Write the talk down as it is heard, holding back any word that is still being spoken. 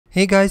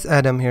Hey guys,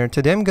 Adam here.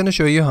 Today I'm going to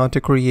show you how to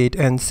create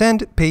and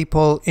send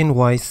PayPal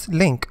invoice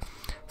link.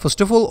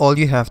 First of all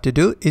you have to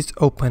do is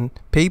open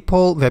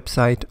PayPal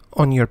website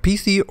on your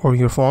PC or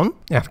your phone.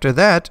 After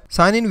that,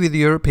 sign in with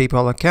your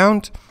PayPal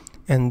account,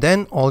 and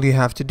then all you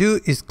have to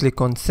do is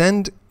click on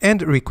send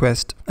and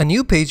request. A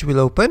new page will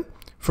open.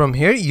 From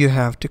here you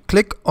have to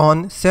click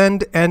on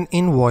send an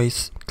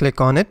invoice. Click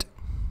on it.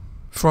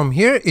 From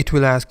here it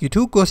will ask you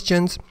two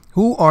questions: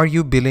 who are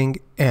you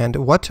billing and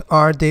what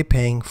are they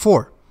paying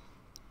for?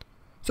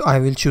 So I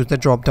will choose the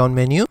drop down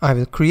menu. I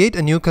will create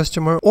a new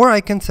customer, or I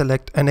can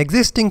select an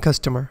existing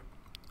customer.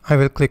 I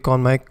will click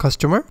on my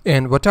customer,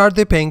 and what are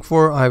they paying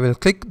for? I will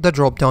click the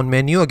drop down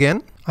menu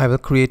again. I will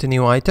create a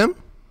new item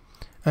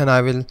and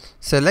I will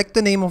select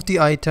the name of the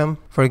item.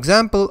 For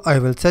example, I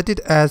will set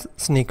it as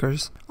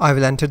sneakers. I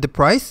will enter the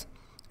price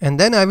and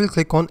then I will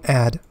click on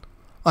add.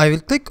 I will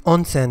click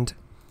on send.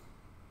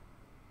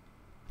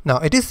 Now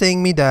it is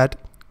saying me that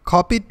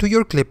copy it to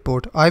your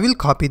clipboard. I will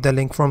copy the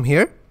link from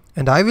here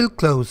and I will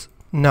close.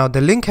 Now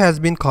the link has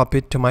been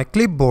copied to my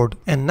clipboard,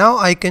 and now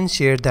I can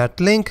share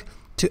that link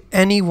to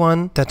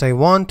anyone that I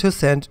want to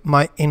send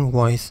my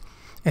invoice.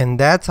 And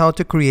that's how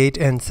to create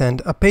and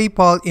send a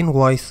PayPal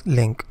invoice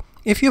link.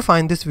 If you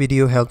find this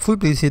video helpful,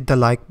 please hit the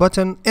like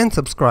button and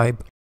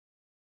subscribe.